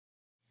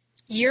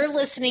You're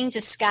listening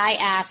to Sky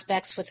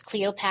Aspects with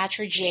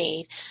Cleopatra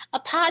Jade, a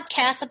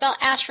podcast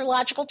about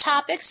astrological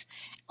topics,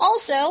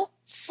 also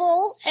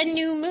full and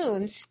new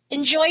moons.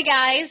 Enjoy,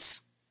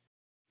 guys!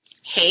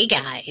 Hey,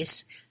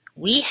 guys.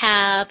 We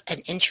have an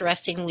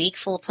interesting week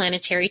full of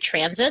planetary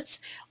transits.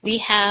 We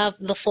have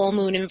the full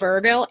moon in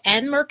Virgo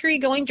and Mercury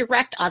going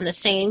direct on the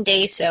same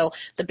day. So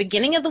the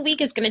beginning of the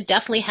week is going to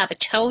definitely have a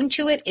tone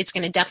to it. It's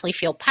going to definitely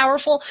feel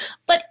powerful,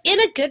 but in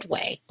a good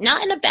way,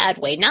 not in a bad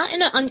way, not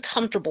in an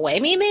uncomfortable way. I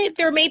mean,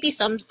 there may be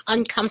some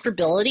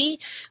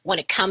uncomfortability when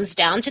it comes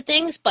down to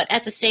things, but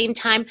at the same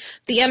time,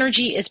 the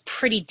energy is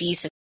pretty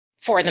decent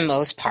for the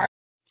most part.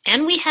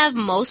 And we have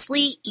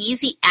mostly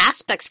easy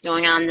aspects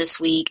going on this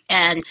week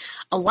and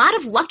a lot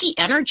of lucky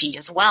energy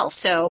as well.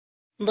 So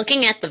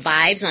looking at the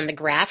vibes on the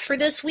graph for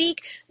this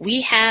week,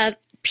 we have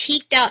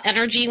peaked out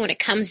energy when it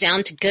comes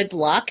down to good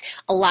luck.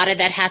 A lot of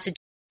that has to do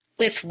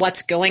with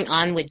what's going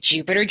on with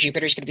Jupiter.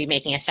 Jupiter's going to be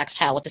making a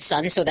sextile with the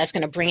sun, so that's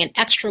going to bring in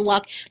extra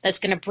luck. That's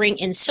going to bring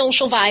in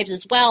social vibes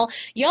as well.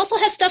 You also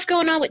have stuff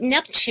going on with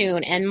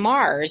Neptune and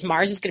Mars.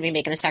 Mars is going to be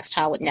making a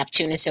sextile with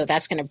Neptune, and so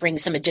that's going to bring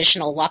some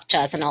additional luck to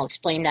us, and I'll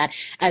explain that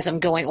as I'm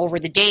going over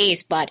the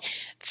days. But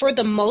for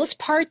the most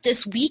part,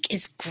 this week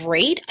is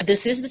great.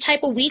 This is the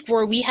type of week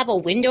where we have a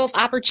window of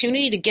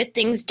opportunity to get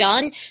things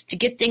done, to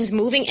get things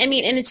moving. I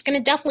mean, and it's going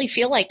to definitely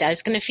feel like that.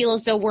 It's going to feel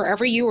as though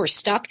wherever you are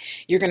stuck,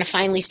 you're going to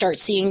finally start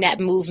seeing that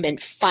movement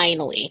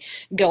finally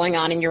going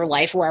on in your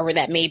life, wherever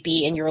that may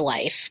be in your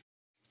life.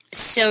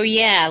 So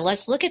yeah,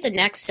 let's look at the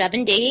next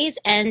 7 days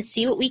and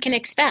see what we can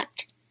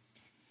expect.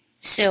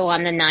 So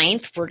on the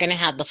 9th, we're going to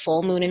have the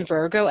full moon in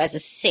Virgo as the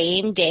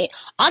same day,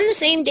 on the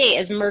same day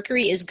as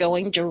Mercury is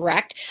going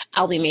direct.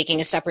 I'll be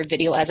making a separate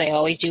video as I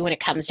always do when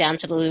it comes down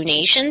to the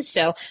lunation.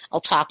 So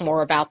I'll talk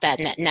more about that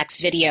in that next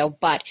video.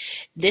 But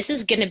this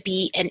is going to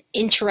be an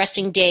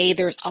interesting day.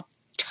 There's a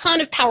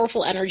ton of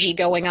powerful energy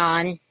going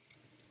on.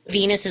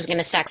 Venus is going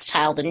to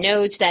sextile the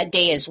nodes that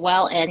day as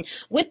well. And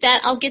with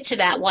that, I'll get to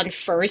that one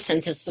first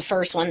since it's the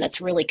first one that's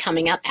really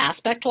coming up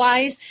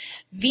aspect-wise.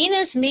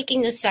 Venus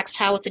making the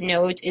sextile with the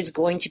nodes is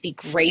going to be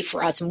great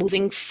for us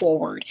moving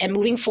forward and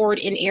moving forward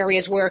in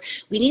areas where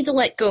we need to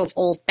let go of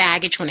old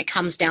baggage when it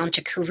comes down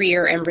to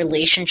career and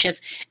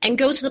relationships and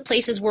go to the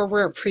places where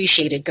we're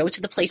appreciated, go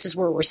to the places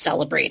where we're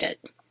celebrated.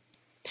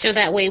 So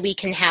that way we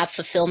can have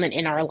fulfillment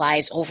in our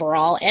lives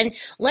overall and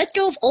let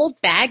go of old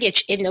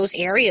baggage in those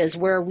areas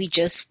where we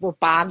just were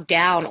bogged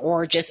down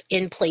or just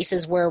in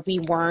places where we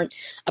weren't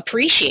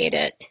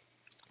appreciated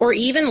or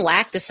even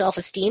lack the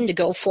self-esteem to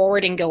go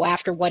forward and go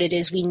after what it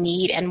is we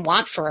need and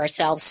want for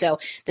ourselves. So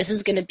this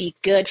is going to be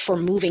good for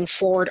moving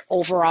forward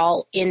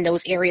overall in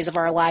those areas of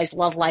our lives,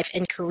 love life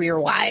and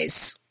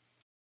career-wise.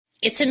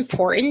 It's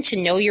important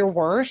to know your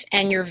worth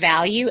and your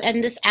value,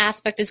 and this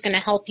aspect is going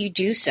to help you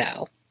do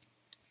so.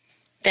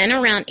 Then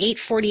around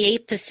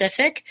 8:48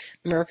 Pacific,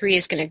 Mercury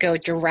is going to go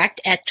direct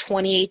at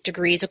 28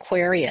 degrees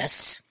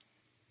Aquarius.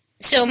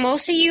 So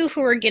most of you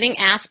who are getting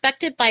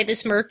aspected by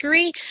this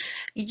Mercury,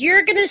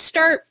 you're going to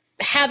start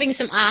having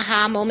some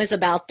aha moments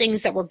about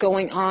things that were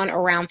going on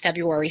around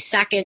February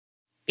 2nd,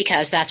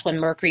 because that's when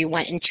Mercury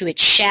went into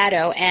its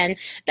shadow, and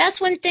that's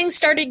when things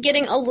started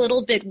getting a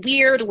little bit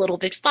weird, a little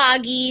bit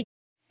foggy.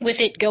 With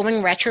it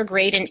going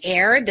retrograde in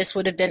air, this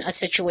would have been a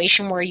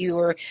situation where you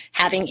were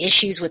having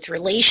issues with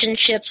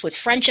relationships, with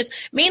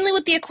friendships. Mainly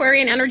with the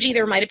Aquarian energy,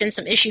 there might have been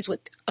some issues with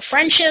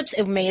friendships.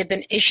 It may have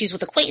been issues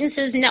with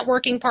acquaintances,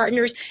 networking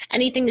partners,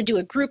 anything to do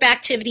with group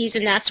activities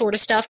and that sort of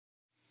stuff.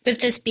 With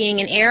this being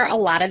in air, a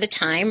lot of the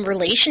time,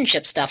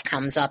 relationship stuff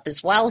comes up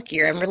as well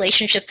here. And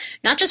relationships,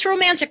 not just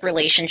romantic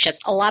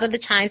relationships, a lot of the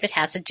times it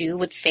has to do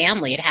with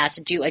family. It has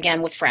to do,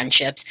 again, with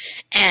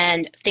friendships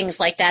and things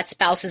like that.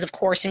 Spouses, of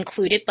course,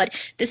 included.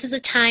 But this is a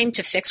time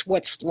to fix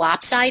what's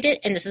lopsided,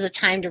 and this is a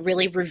time to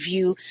really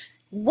review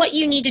what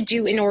you need to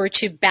do in order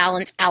to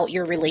balance out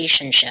your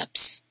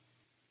relationships.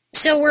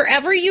 So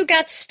wherever you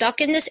got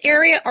stuck in this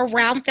area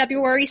around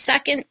February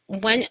 2nd,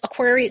 when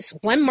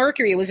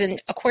Mercury was in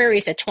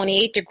Aquarius at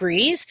 28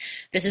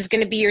 degrees, this is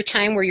going to be your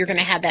time where you're going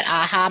to have that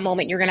aha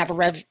moment. You're going to have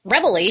a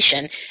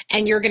revelation,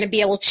 and you're going to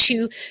be able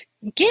to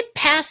get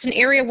past an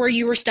area where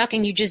you were stuck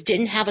and you just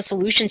didn't have a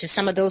solution to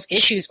some of those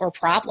issues or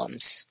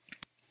problems.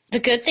 The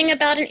good thing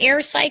about an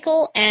air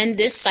cycle and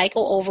this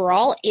cycle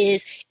overall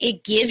is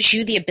it gives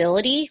you the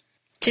ability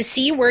to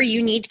see where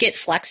you need to get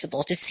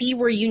flexible, to see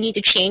where you need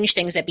to change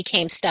things that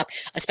became stuck,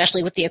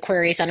 especially with the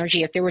Aquarius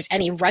energy. If there was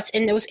any ruts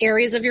in those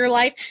areas of your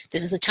life,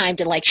 this is the time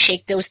to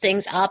shake those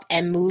things up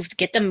and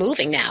get them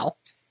moving now.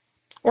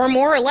 Or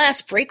more or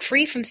less break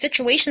free from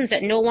situations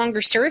that no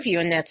longer serve you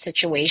in that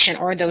situation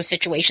or those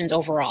situations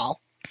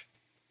overall.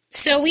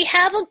 So we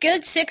have a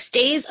good 6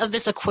 days of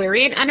this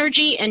Aquarian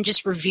energy and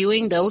just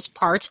reviewing those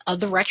parts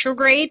of the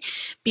retrograde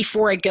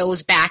before it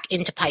goes back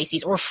into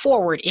Pisces, or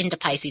forward into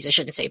Pisces. I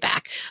shouldn't say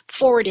back.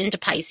 Forward into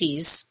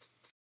Pisces.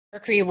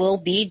 Mercury will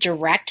be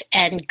direct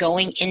and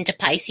going into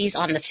Pisces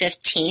on the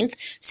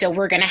 15th. So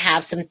we're going to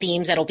have some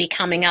themes that'll be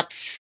coming up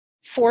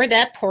for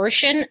that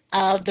portion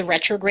of the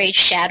retrograde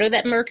shadow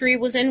that Mercury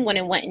was in when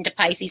it went into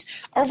Pisces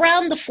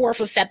around the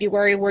 4th of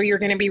February, where you're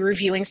going to be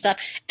reviewing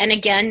stuff. And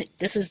again,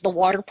 this is the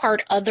water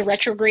part of the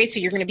retrograde, so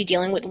you're going to be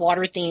dealing with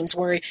water themes,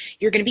 where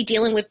you're going to be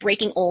dealing with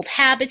breaking old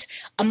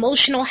habits,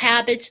 emotional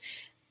habits,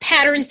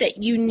 patterns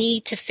that you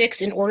need to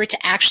fix in order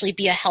to actually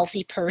be a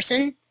healthy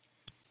person.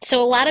 So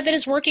a lot of it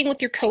is working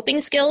with your coping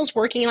skills,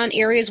 working on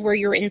areas where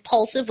you're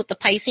impulsive with the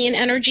Piscean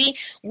energy,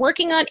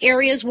 working on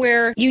areas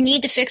where you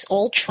need to fix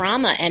old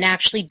trauma and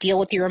actually deal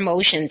with your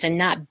emotions and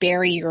not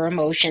bury your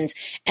emotions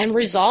and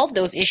resolve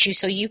those issues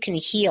so you can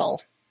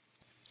heal.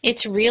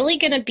 It's really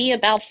going to be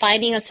about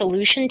finding a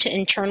solution to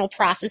internal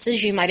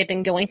processes you might have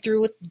been going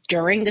through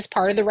during this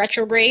part of the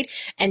retrograde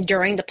and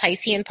during the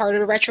Piscean part of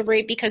the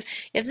retrograde, because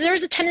if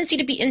there's a tendency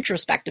to be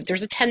introspective,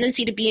 there's a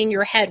tendency to be in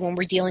your head when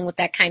we're dealing with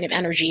that kind of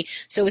energy.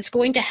 So it's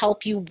going to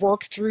help you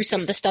work through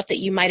some of the stuff that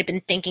you might have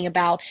been thinking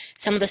about,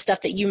 some of the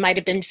stuff that you might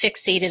have been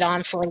fixated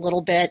on for a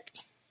little bit.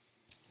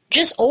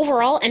 Just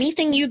overall,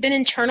 anything you've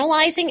been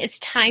internalizing, it's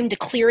time to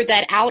clear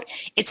that out.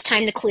 It's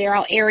time to clear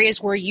out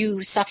areas where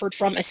you suffered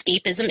from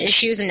escapism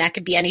issues, and that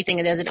could be anything.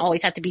 It doesn't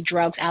always have to be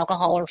drugs,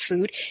 alcohol, or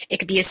food. It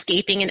could be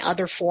escaping in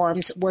other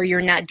forms where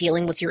you're not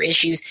dealing with your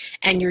issues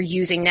and you're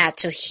using that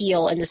to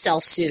heal and to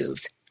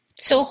self-soothe.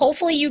 So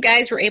hopefully you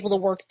guys were able to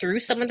work through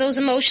some of those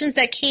emotions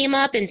that came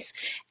up, and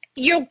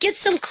you'll get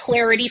some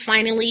clarity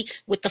finally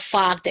with the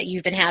fog that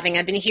you've been having.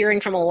 I've been hearing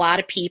from a lot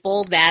of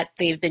people that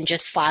they've been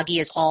just foggy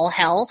as all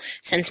hell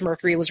since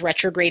Mercury was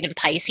retrograde in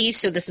Pisces.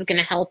 So this is going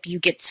to help you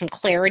get some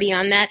clarity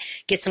on that,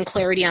 get some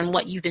clarity on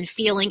what you've been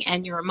feeling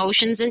and your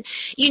emotions. And,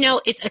 you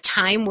know, it's a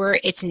time where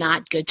it's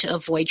not good to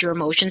avoid your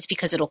emotions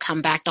because it'll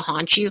come back to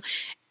haunt you.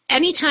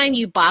 Anytime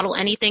you bottle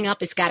anything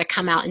up, it's got to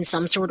come out in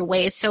some sort of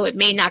way. So it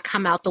may not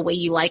come out the way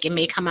you like. It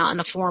may come out in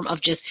the form of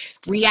just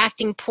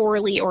reacting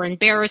poorly or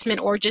embarrassment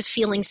or just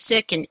feeling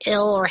sick and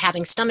ill or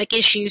having stomach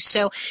issues.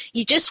 So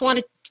you just want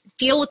to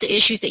deal with the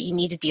issues that you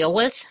need to deal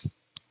with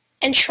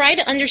and try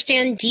to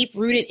understand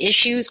deep-rooted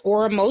issues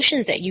or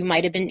emotions that you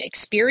might have been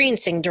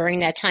experiencing during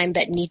that time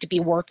that need to be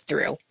worked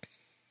through.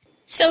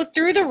 So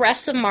through the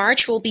rest of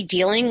March, we'll be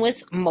dealing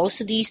with most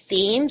of these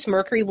themes.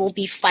 Mercury will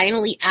be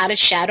finally out of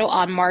shadow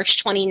on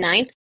March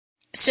 29th.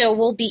 So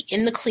we'll be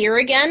in the clear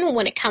again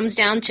when it comes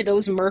down to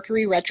those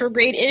Mercury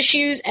retrograde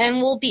issues, and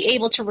we'll be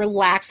able to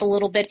relax a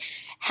little bit,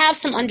 have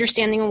some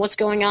understanding of what's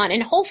going on,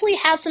 and hopefully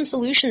have some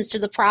solutions to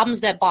the problems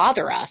that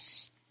bother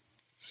us.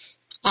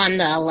 On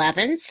the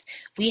 11th,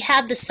 we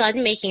have the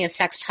Sun making a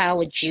sextile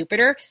with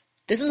Jupiter.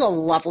 This is a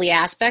lovely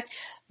aspect.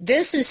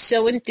 This is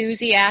so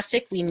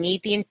enthusiastic. We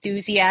need the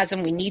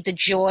enthusiasm, we need the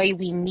joy,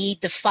 we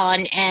need the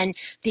fun and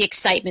the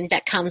excitement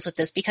that comes with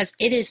this because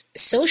it is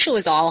social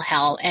as all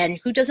hell, and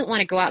who doesn't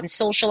want to go out and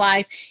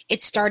socialize?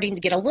 It's starting to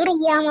get a little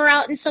warmer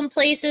out in some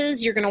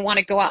places. You're going to want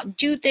to go out and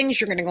do things.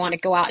 You're going to want to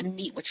go out and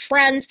meet with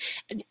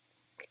friends.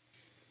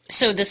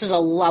 So this is a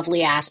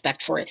lovely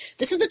aspect for it.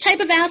 This is the type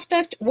of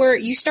aspect where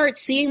you start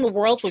seeing the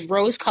world with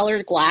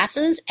rose-colored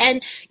glasses,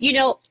 and, you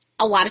know,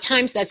 a lot of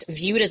times that's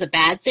viewed as a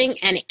bad thing,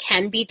 and it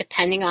can be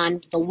depending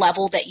on the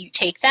level that you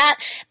take that.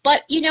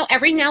 But, you know,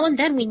 every now and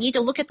then we need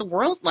to look at the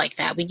world like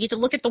that. We need to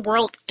look at the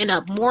world in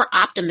a more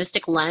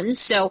optimistic lens.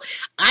 So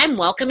I'm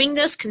welcoming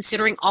this,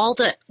 considering all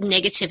the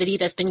negativity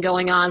that's been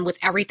going on with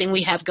everything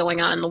we have going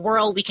on in the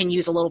world. We can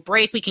use a little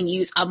break. We can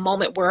use a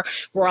moment where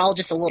we're all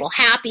just a little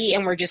happy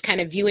and we're just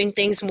kind of viewing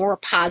things more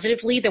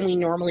positively than we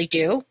normally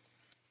do.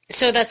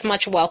 So that's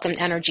much welcomed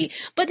energy.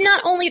 But not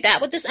only that,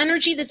 with this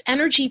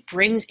energy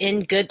brings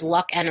in good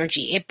luck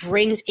energy. It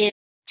brings in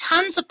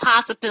tons of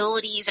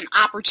possibilities and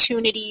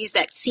opportunities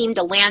that seem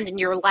to land in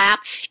your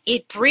lap.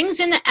 It brings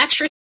in the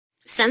extra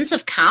sense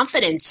of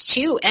confidence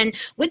too, and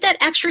with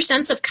that extra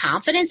sense of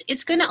confidence,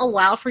 it's going to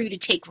allow for you to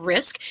take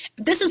risk.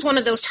 This is one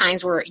of those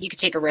times where you could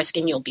take a risk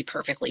and you'll be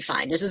perfectly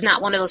fine. This is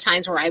not one of those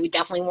times where I would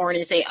definitely warn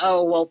and say,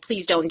 oh, well,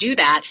 please don't do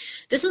that.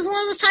 This is one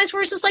of those times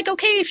where it's just like,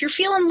 okay, if you're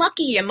feeling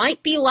lucky, you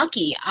might be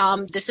lucky.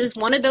 This is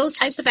one of those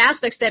types of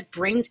aspects that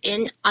brings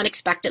in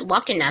unexpected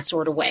luck in that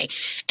sort of way,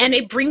 and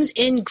it brings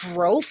in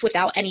growth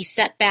without any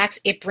setbacks.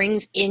 It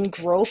brings in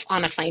growth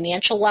on a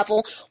financial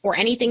level, or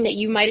anything that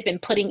you might have been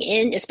putting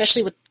in,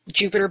 especially with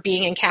Jupiter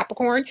being in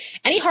Capricorn.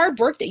 Any hard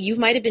work that you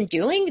might have been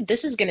doing,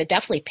 this is going to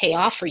definitely pay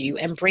off for you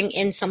and bring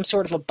in some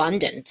sort of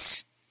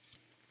abundance.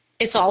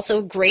 It's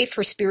also great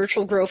for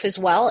spiritual growth as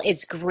well.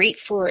 It's great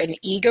for an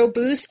ego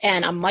boost,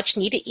 and a much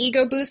needed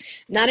ego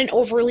boost. Not an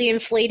overly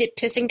inflated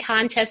pissing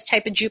contest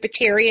type of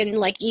Jupiterian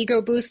like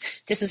ego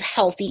boost. This is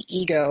healthy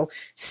ego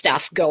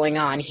stuff going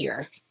on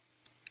here.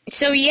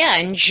 So yeah,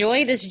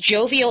 enjoy this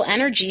jovial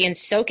energy and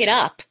soak it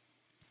up.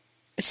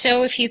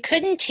 So if you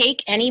couldn't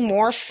take any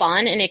more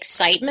fun and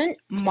excitement,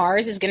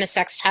 Mars is going to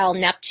sextile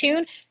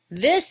Neptune.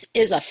 This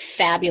is a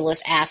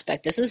fabulous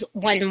aspect. This is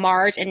when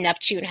Mars and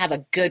Neptune have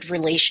a good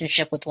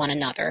relationship with one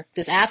another.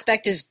 This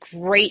aspect is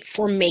great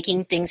for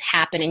making things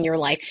happen in your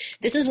life.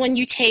 This is when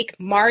you take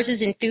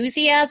Mars's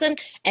enthusiasm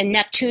and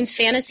Neptune's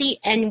fantasy,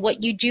 and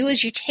what you do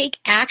is you take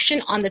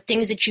action on the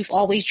things that you've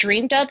always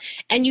dreamed of,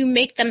 and you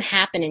make them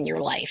happen in your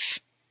life.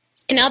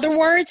 In other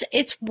words,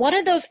 it's one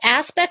of those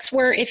aspects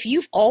where if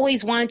you've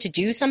always wanted to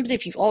do something,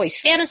 if you've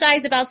always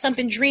fantasized about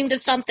something, dreamed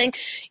of something,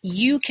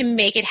 you can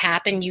make it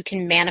happen. You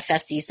can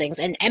manifest these things.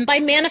 And by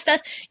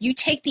manifest, you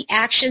take the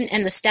action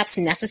and the steps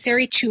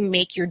necessary to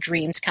make your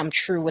dreams come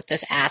true with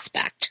this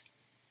aspect.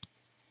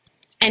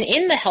 And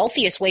in the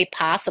healthiest way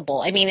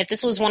possible. I mean, if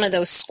this was one of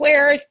those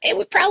squares, it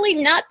would probably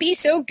not be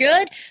so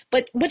good.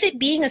 But with it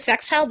being a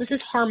sextile, this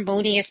is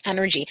harmonious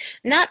energy.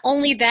 Not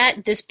only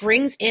that, this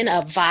brings in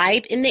a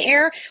vibe in the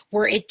air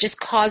where it just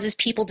causes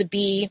people to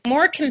be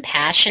more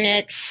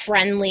compassionate,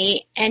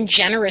 friendly, and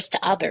generous to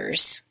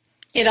others.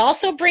 It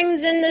also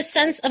brings in the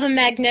sense of a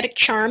magnetic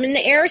charm in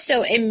the air,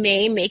 so it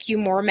may make you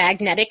more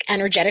magnetic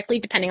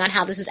energetically, depending on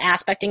how this is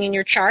aspecting in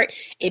your chart.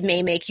 It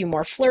may make you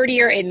more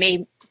flirtier. It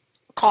may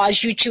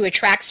cause you to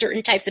attract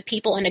certain types of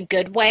people in a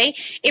good way.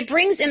 It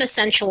brings in a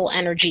sensual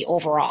energy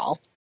overall.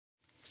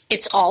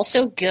 It's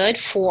also good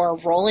for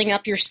rolling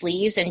up your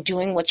sleeves and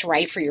doing what's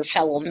right for your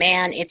fellow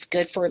man. It's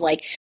good for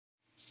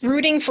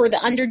rooting for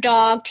the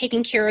underdog,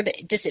 taking care of the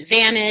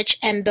disadvantaged,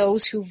 and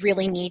those who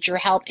really need your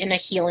help in a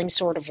healing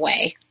sort of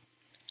way.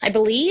 I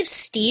believe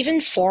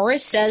Stephen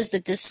Forrest says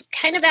that this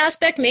kind of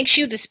aspect makes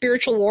you the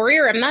spiritual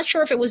warrior. I'm not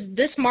sure if it was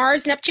this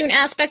Mars-Neptune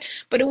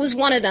aspect, but it was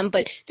one of them.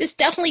 But this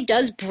definitely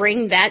does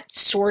bring that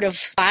sort of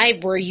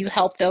vibe where you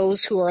help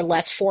those who are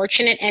less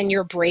fortunate and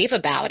you're brave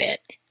about it.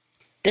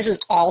 This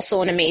is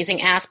also an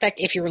amazing aspect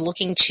if you're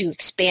looking to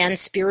expand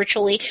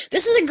spiritually.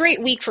 This is a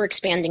great week for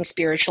expanding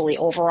spiritually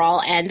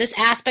overall, and this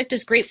aspect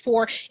is great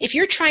for if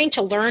you're trying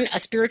to learn a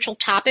spiritual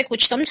topic,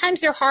 which sometimes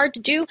they're hard to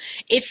do.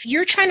 If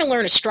you're trying to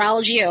learn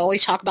astrology, I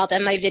always talk about that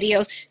in my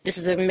videos, this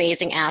is an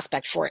amazing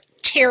aspect for it.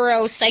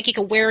 Tarot, psychic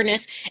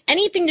awareness,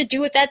 anything to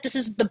do with that, this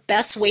is the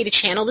best way to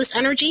channel this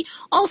energy.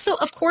 Also,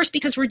 of course,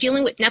 because we're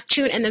dealing with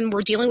Neptune and then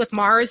we're dealing with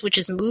Mars, which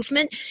is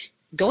movement,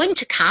 going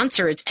to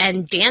concerts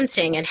and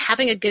dancing and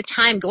having a good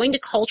time, going to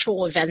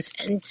cultural events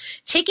and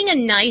taking a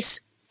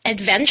nice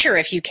adventure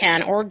if you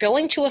can, or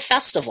going to a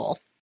festival.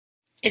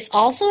 It's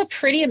also a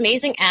pretty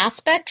amazing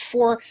aspect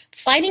for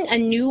finding a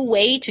new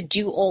way to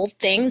do old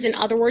things. In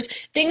other words,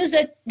 things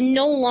that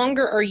no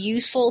longer are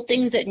useful,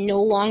 things that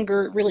no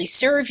longer really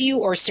serve you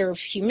or serve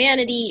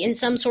humanity in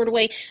some sort of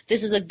way.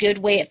 This is a good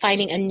way at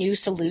finding a new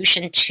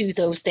solution to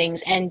those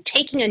things and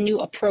taking a new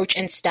approach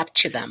and step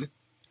to them.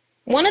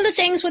 One of the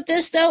things with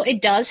this, though,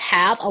 it does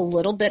have a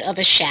little bit of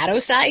a shadow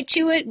side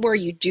to it where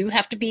you do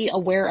have to be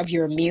aware of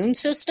your immune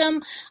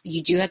system.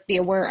 You do have to be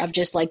aware of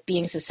just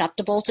being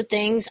susceptible to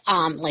things,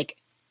 like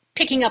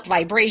picking up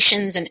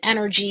vibrations and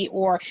energy,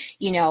 or,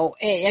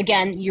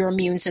 again, your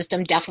immune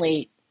system.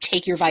 Definitely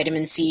take your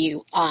vitamin C,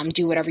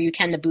 do whatever you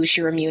can to boost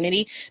your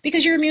immunity,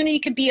 because your immunity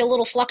could be a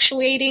little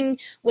fluctuating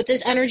with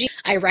this energy.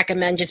 I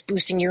recommend just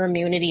boosting your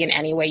immunity in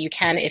any way you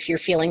can if you're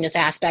feeling this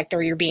aspect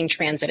or you're being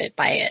transited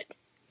by it.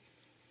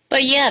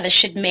 But yeah, this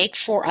should make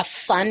for a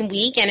fun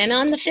week. And then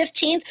on the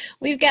 15th,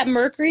 we've got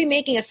Mercury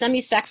making a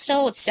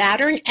semi-sextile with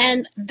Saturn.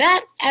 And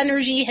that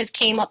energy has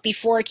came up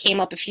before. It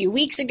came up a few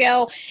weeks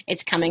ago.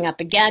 It's coming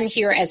up again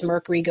here as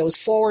Mercury goes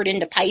forward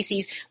into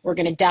Pisces. We're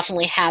going to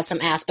definitely have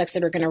some aspects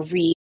that are going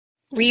to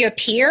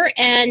reappear.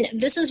 And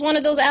this is one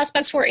of those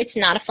aspects where it's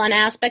not a fun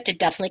aspect. It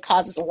definitely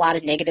causes a lot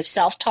of negative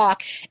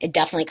self-talk. It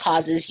definitely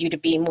causes you to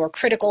be more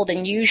critical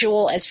than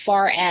usual as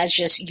far as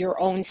just your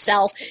own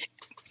self,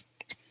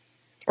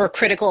 or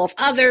critical of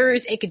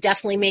others. It could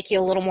definitely make you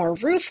a little more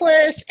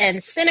ruthless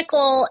and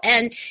cynical,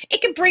 and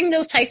it could bring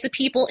those types of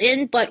people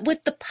in. But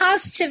with the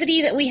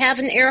positivity that we have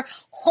in the air,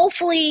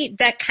 hopefully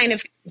that kind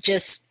of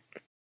just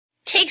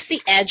takes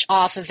the edge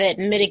off of it,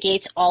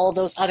 mitigates all of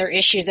those other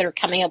issues that are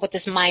coming up with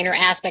this minor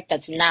aspect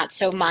that's not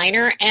so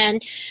minor,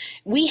 and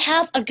we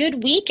have a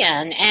good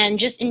weekend and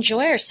just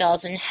enjoy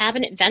ourselves and have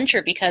an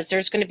adventure, because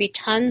there's going to be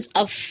tons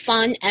of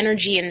fun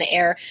energy in the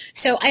air.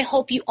 So I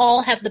hope you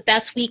all have the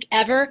best week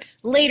ever.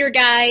 Later,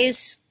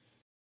 guys.